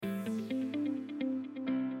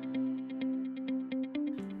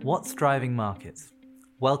What's driving markets?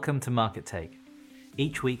 Welcome to Market Take.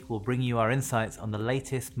 Each week we'll bring you our insights on the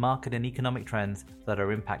latest market and economic trends that are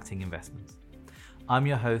impacting investments. I'm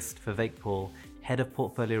your host, Vivek Paul, Head of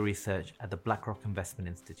Portfolio Research at the BlackRock Investment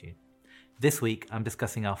Institute. This week I'm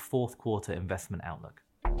discussing our fourth quarter investment outlook.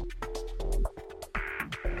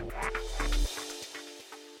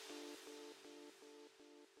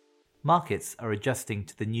 Markets are adjusting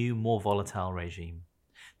to the new, more volatile regime.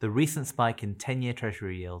 The recent spike in 10-year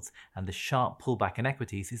Treasury yields and the sharp pullback in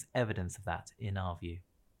equities is evidence of that, in our view.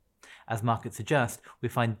 As markets adjust, we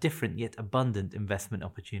find different yet abundant investment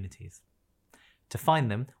opportunities. To find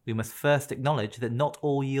them, we must first acknowledge that not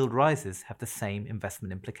all yield rises have the same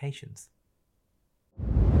investment implications.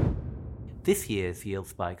 This year's yield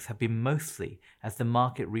spikes have been mostly as the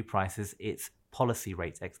market reprices its policy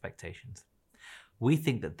rate expectations. We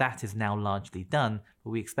think that is now largely done,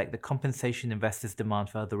 but we expect the compensation investors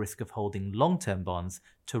demand for the risk of holding long-term bonds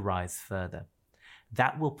to rise further.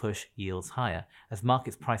 That will push yields higher as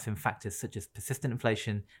markets price in factors such as persistent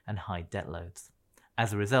inflation and high debt loads.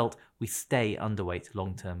 As a result, we stay underweight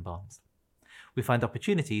long-term bonds. We find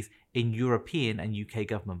opportunities in European and UK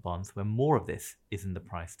government bonds where more of this is in the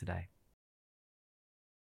price today.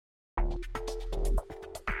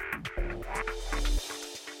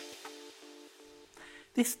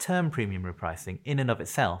 This term premium repricing in and of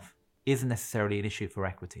itself isn't necessarily an issue for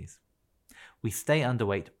equities. We stay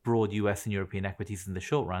underweight broad US and European equities in the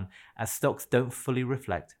short run as stocks don't fully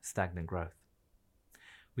reflect stagnant growth.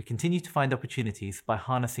 We continue to find opportunities by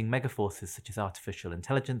harnessing megaforces such as artificial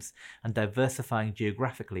intelligence and diversifying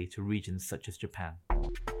geographically to regions such as Japan.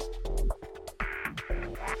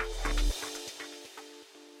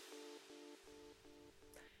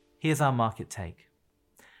 Here's our market take.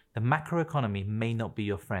 The macroeconomy may not be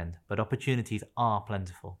your friend, but opportunities are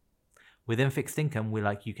plentiful. Within fixed income, we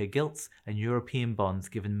like UK gilts and European bonds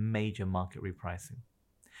given major market repricing.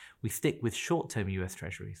 We stick with short-term US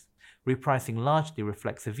Treasuries. Repricing largely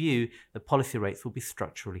reflects a view that policy rates will be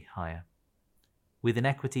structurally higher. Within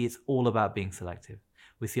equity, it's all about being selective.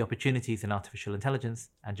 We see opportunities in artificial intelligence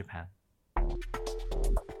and Japan.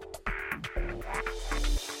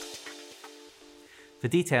 For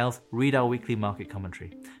details, read our weekly market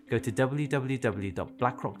commentary. Go to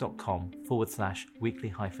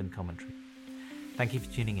www.blackrock.com/weekly-commentary. Thank you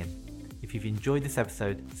for tuning in. If you've enjoyed this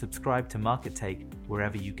episode, subscribe to Market Take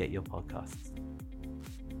wherever you get your podcasts.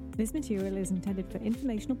 This material is intended for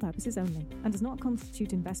informational purposes only and does not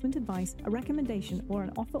constitute investment advice, a recommendation, or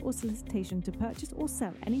an offer or solicitation to purchase or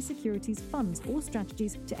sell any securities, funds, or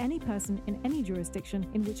strategies to any person in any jurisdiction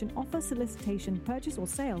in which an offer, solicitation, purchase, or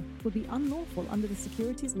sale would be unlawful under the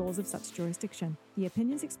securities laws of such jurisdiction. The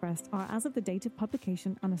opinions expressed are as of the date of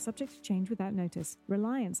publication and are subject to change without notice.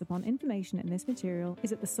 Reliance upon information in this material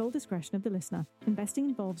is at the sole discretion of the listener. Investing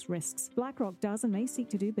involves risks. BlackRock does and may seek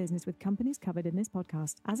to do business with companies covered in this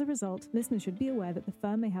podcast. As a result, listeners should be aware that the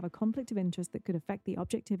firm may have a conflict of interest that could affect the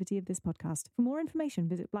objectivity of this podcast. For more information,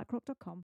 visit blackrock.com.